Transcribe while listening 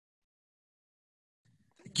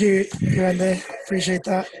You, Rande, appreciate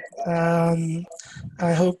that. Um,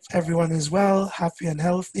 I hope everyone is well, happy and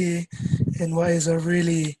healthy in what is a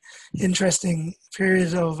really interesting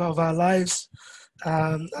period of our lives.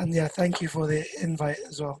 And yeah, thank you for the invite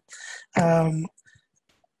as well. Um,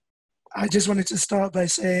 I just wanted to start by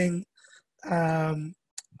saying um,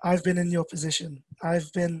 I've been in your position.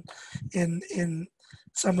 I've been in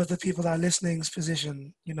some of the people that are listening's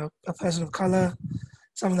position. You know, a person of color,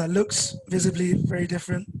 someone that looks visibly very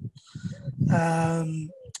different, um,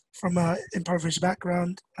 from an impoverished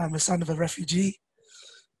background. I'm a son of a refugee.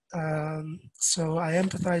 So I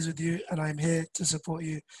empathize with you and I'm here to support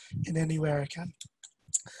you in any way I can.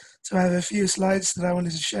 So I have a few slides that I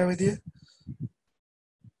wanted to share with you.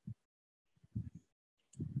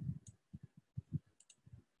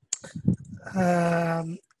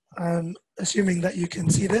 I'm assuming that you can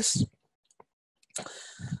see this.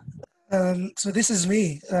 So this is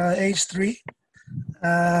me, age 3,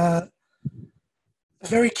 a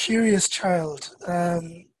very curious child.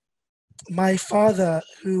 My father,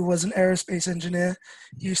 who was an aerospace engineer,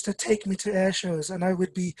 used to take me to air shows, and I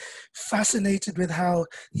would be fascinated with how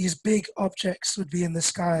these big objects would be in the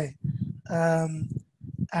sky. Um,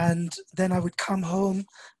 and then I would come home,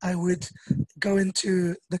 I would go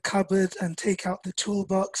into the cupboard and take out the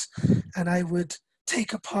toolbox, and I would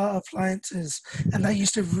take apart appliances. And that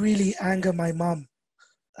used to really anger my mum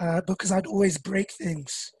because I'd always break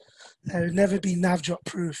things. I would never be Navjot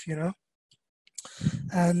proof, you know?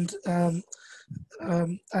 And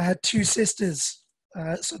I had 2 sisters,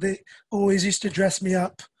 so they always used to dress me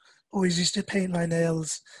up, always used to paint my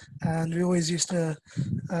nails, and we always used to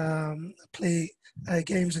play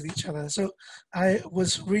games with each other. So I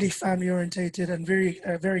was really family orientated and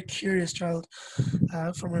very curious child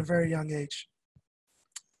from a very young age.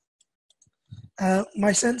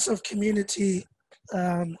 My sense of community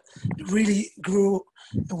really grew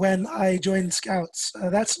when I joined Scouts.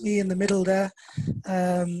 That's me in the middle there,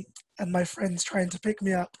 and my friends trying to pick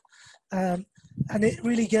me up. And it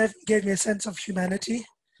really gave me a sense of humanity,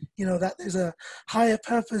 you know, that there's a higher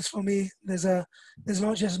purpose for me. There's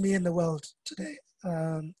not just me in the world today.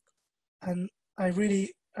 And I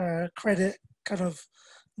really credit kind of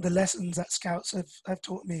the lessons that Scouts have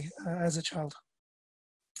taught me as a child.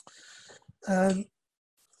 Um,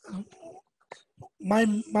 my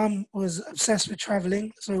mum was obsessed with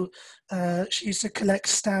traveling, so she used to collect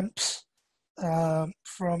stamps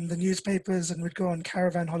from the newspapers and would go on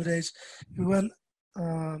caravan holidays. We weren't,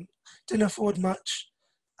 didn't afford much,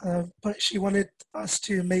 but she wanted us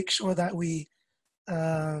to make sure that we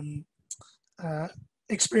um,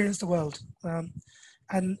 experience the world.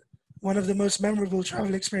 And one of the most memorable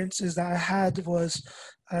travel experiences that I had was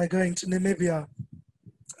going to Namibia,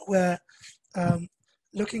 where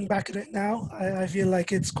looking back at it now, I feel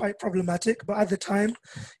like it's quite problematic. But at the time,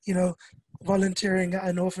 you know, volunteering at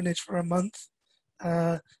an orphanage for a month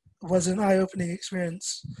was an eye-opening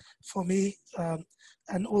experience for me,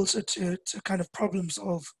 and also to kind of problem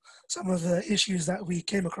solve some of the issues that we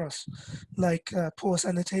came across, like poor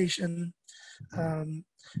sanitation.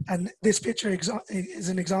 And this picture is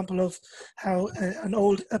an example of how an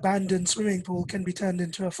old abandoned swimming pool can be turned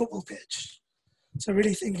into a football pitch. So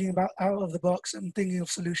really thinking about out of the box and thinking of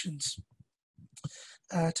solutions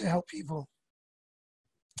to help people.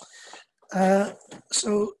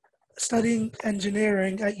 So studying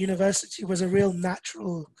engineering at university was a real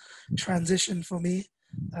natural transition for me.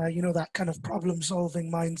 You know, that kind of problem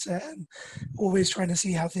solving mindset and always trying to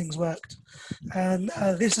see how things worked. And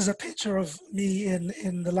this is a picture of me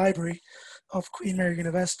in the library of Queen Mary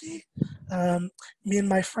University. Me and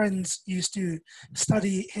my friends used to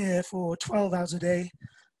study here for 12 hours a day,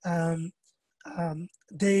 um,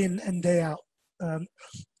 day in and day out.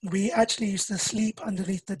 We actually used to sleep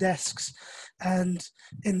underneath the desks. And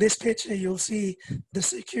in this picture, you'll see the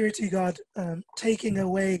security guard taking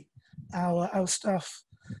away our stuff,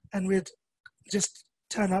 and we'd just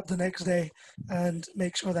turn up the next day and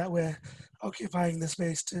make sure that we're occupying the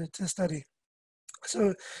space to study.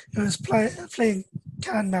 So it was playing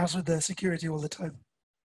cat and mouse with the security all the time.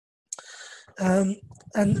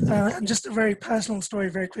 And just a very personal story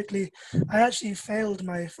very quickly, I actually failed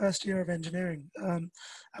my first year of engineering.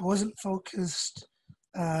 I wasn't focused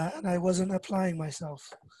and I wasn't applying myself.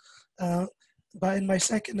 But in my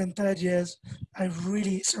second and third years, I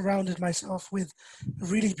really surrounded myself with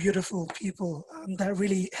really beautiful people that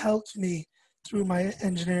really helped me through my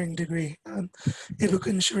engineering degree.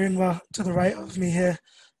 Ibukun Shirinwa, to the right of me here,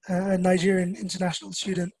 a Nigerian international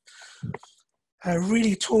student,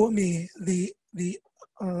 really taught me the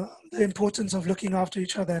importance of looking after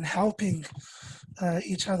each other and helping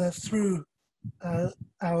each other through uh,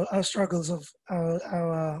 our struggles of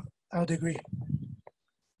our degree.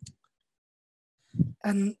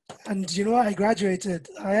 And you know what? I graduated.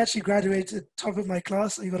 I actually graduated top of my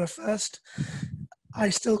class. I got a first. I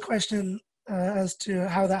still question as to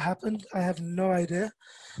how that happened. I have no idea.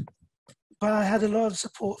 But I had a lot of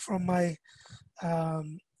support from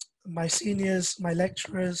um, my seniors, my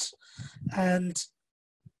lecturers, and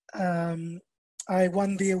um, I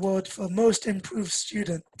won the award for most improved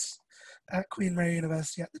student at Queen Mary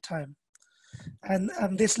University at the time. And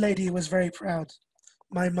this lady was very proud,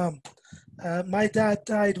 my mum. My dad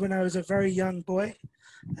died when I was a very young boy,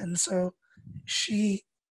 and so she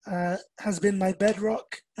has been my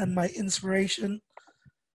bedrock and my inspiration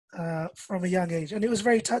from a young age. And it was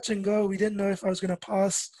very touch and go. We didn't know if I was going to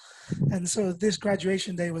pass. And so this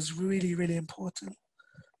graduation day was really, really important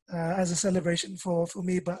as a celebration for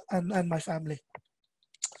me and my family.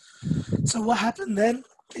 So what happened then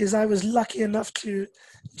is I was lucky enough to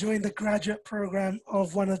join the graduate program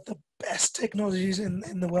of one of the best technologies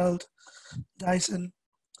in the world, Dyson.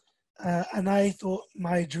 And I thought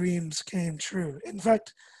my dreams came true. In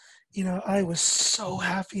fact, you know, I was so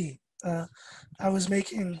happy. I was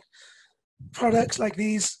making products like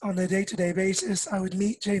these on a day-to-day basis. I would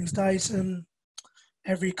meet James Dyson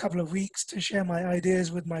every couple of weeks to share my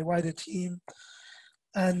ideas with my wider team.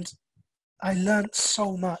 And I learned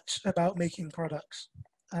so much about making products.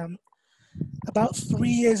 About 3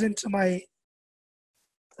 years into my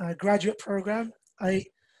graduate program, I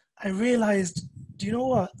realized, do you know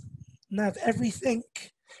what, Nav, every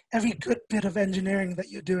good bit of engineering that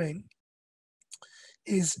you're doing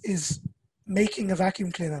is making a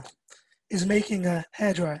vacuum cleaner, is making a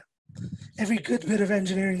hairdryer. Every good bit of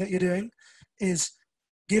engineering that you're doing is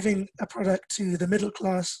giving a product to the middle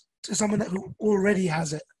class, to someone who already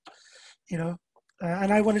has it, you know,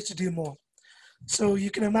 and I wanted to do more. So you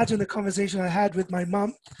can imagine the conversation I had with my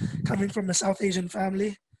mum, coming from a South Asian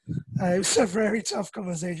family. It was a very tough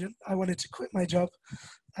conversation. I wanted to quit my job,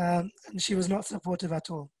 and she was not supportive at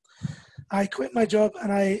all. I quit my job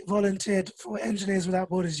and I volunteered for Engineers Without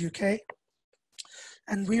Borders UK.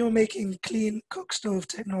 And we were making clean cook stove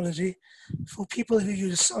technology for people who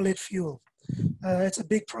use solid fuel. It's a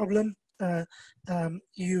big problem.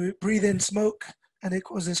 You breathe in smoke and it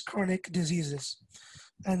causes chronic diseases.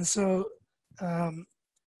 And so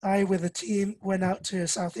I, with a team, went out to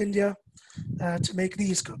South India to make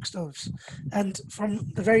these cook stoves. And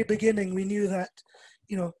from the very beginning, we knew that,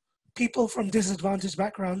 you know, people from disadvantaged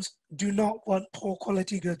backgrounds do not want poor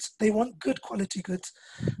quality goods. They want good quality goods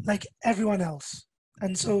like everyone else.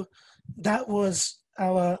 And so that was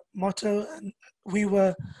our motto. And we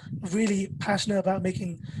were really passionate about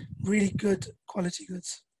making really good quality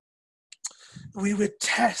goods. We would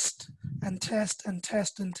test and test and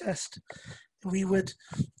test and test. We would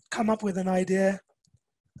come up with an idea,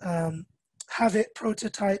 have it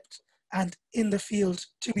prototyped and in the field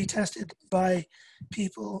to be tested by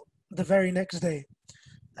people the very next day.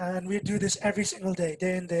 And we'd do this every single day,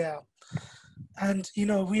 day in, day out. And, you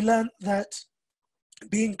know, we learned that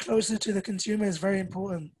being closer to the consumer is very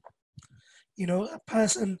important. You know, a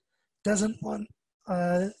person doesn't want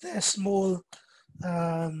their small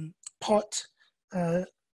pot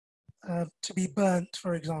to be burnt,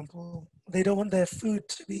 for example. They don't want their food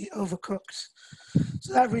to be overcooked.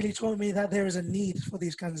 So that really taught me that there is a need for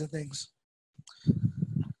these kinds of things.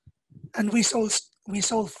 And we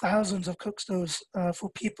sold thousands of cook stoves for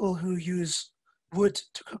people who use wood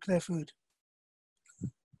to cook their food.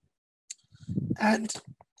 And,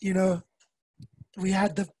 you know, we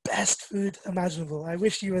had the best food imaginable. I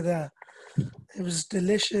wish you were there. It was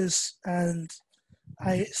delicious, and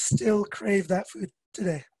I still crave that food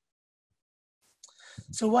today.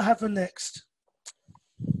 So what happened next?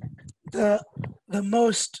 The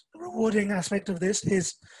most rewarding aspect of this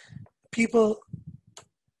is people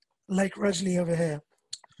like Rajni over here.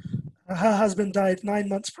 Her husband died 9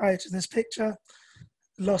 months prior to this picture,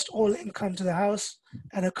 lost all income to the house,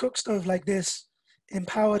 and a cook stove like this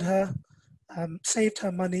empowered her, saved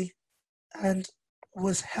her money, and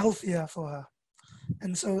was healthier for her.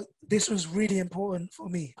 And so this was really important for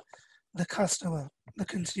me, the customer, the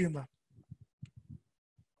consumer.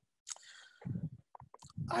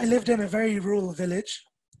 I lived in a very rural village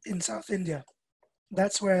in South India.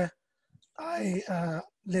 That's where I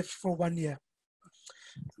lived for 1 year.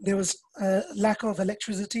 There was a lack of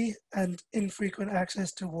electricity and infrequent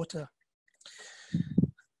access to water.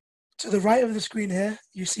 To the right of the screen here,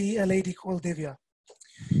 you see a lady called Divya.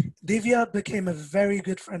 Divya became a very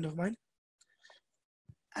good friend of mine.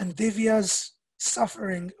 And Divya's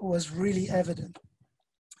suffering was really evident.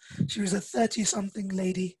 She was a 30-something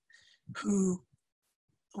lady who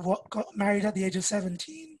got married at the age of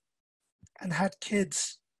 17 and had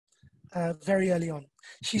kids very early on.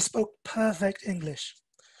 She spoke perfect English,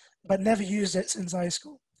 but never used it since high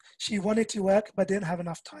school. She wanted to work, but didn't have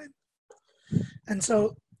enough time. And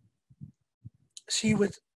so she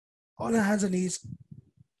would, on her hands and knees,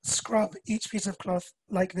 scrub each piece of cloth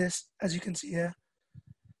like this, as you can see here,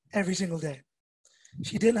 every single day.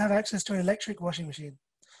 She didn't have access to an electric washing machine.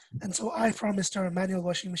 And so I promised her a manual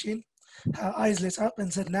washing machine. Her eyes lit up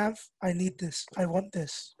and said, Nav, I need this. I want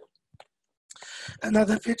this.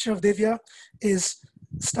 Another picture of Divya is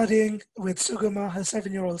studying with Sugama, her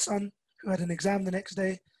 7-year-old son, who had an exam the next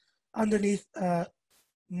day, underneath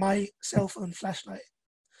my cell phone flashlight.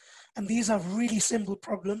 And these are really simple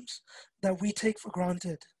problems that we take for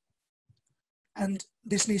granted. And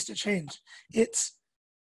this needs to change. It's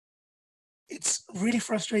really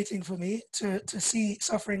frustrating for me to see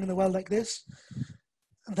suffering in the world like this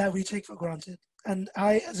that we take for granted. And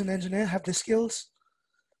I, as an engineer, have the skills,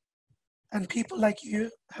 and people like you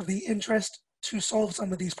have the interest to solve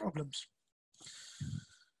some of these problems.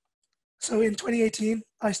 So in 2018,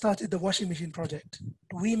 I started the washing machine project.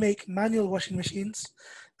 We make manual washing machines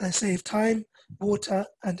that save time, water,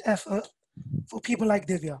 and effort for people like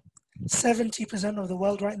Divya. 70% of the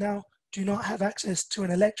world right now do not have access to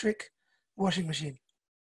an electric washing machine.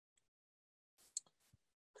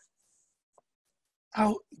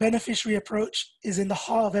 Our beneficiary approach is in the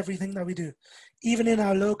heart of everything that we do. Even in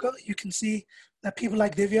our logo, you can see that people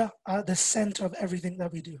like Divya are at the center of everything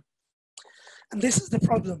that we do. And this is the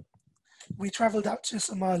problem. We traveled out to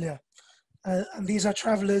Somalia, and these are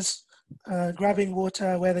travelers grabbing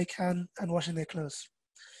water where they can and washing their clothes.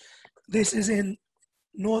 This is in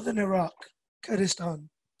northern Iraq, Kurdistan.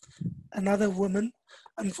 Another woman.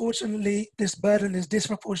 Unfortunately, this burden is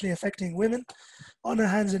disproportionately affecting women on her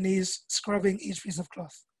hands and knees, scrubbing each piece of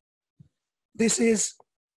cloth. This is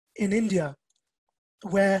in India,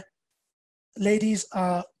 where ladies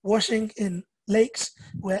are washing in lakes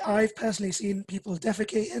where I've personally seen people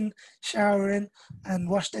defecate in, shower in, and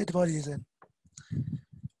wash dead bodies in.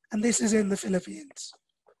 And this is in the Philippines.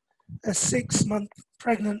 A 6-month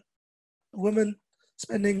pregnant woman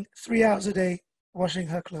spending 3 hours a day washing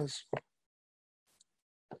her clothes.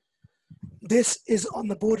 This is on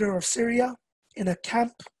the border of Syria, in a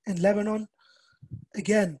camp in Lebanon.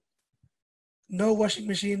 Again, no washing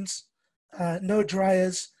machines, no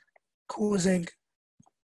dryers, causing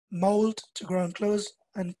mold to grow on clothes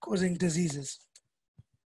and causing diseases.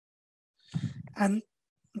 And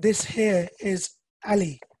this here is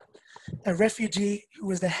Ali, a refugee who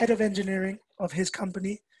was the head of engineering of his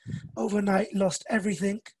company, overnight lost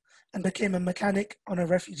everything and became a mechanic on a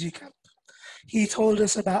refugee camp. He told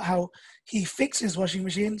us about how he fixes washing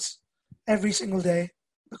machines every single day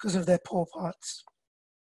because of their poor parts.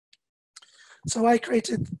 So I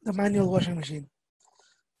created the manual washing machine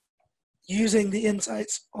using the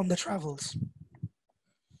insights on the travels.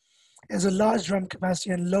 There's a large drum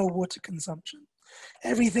capacity and low water consumption.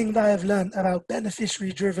 Everything that I've learned about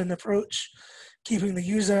beneficiary-driven approach, keeping the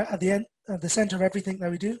user at the end, at the center of everything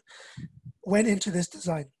that we do, went into this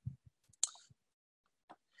design.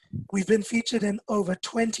 We've been featured in over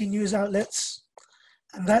 20 news outlets,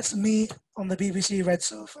 and that's me on the BBC Red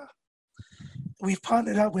Sofa. We've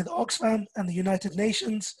partnered up with Oxfam and the United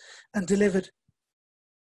Nations and delivered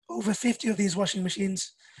over 50 of these washing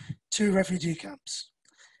machines to refugee camps.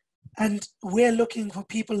 And we're looking for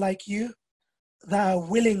people like you that are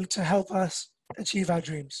willing to help us achieve our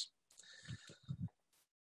dreams.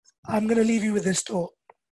 I'm going to leave you with this thought.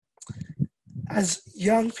 As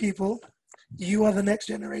young people, you are the next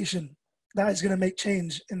generation that is going to make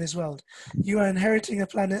change in this world. You are inheriting a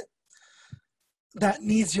planet that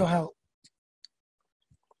needs your help.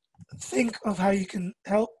 Think of how you can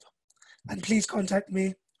help, and please contact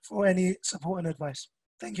me for any support and advice.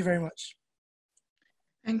 Thank you very much.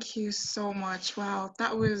 Thank you so much. Wow,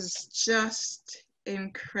 that was just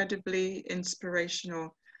incredibly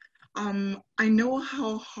inspirational. I know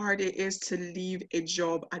how hard it is to leave a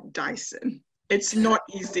job at Dyson. It's not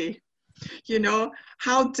easy. You know,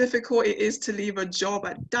 how difficult it is to leave a job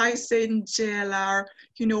at Dyson, JLR.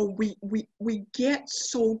 You know, we get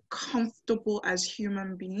so comfortable as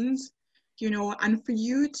human beings, you know, and for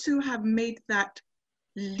you to have made that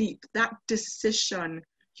leap, that decision,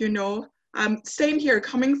 you know, same here,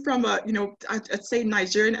 coming from a, you know, I'd say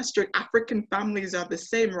Nigerian and African families are the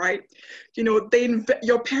same, right? You know,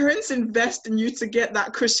 your parents invest in you to get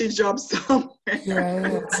that cushy job somewhere.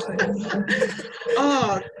 Yeah.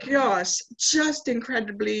 Oh gosh, just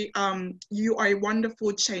incredibly, you are a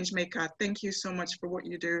wonderful change maker. Thank you so much for what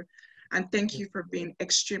you do. And thank you for being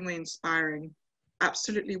extremely inspiring.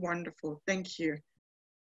 Absolutely wonderful. Thank you.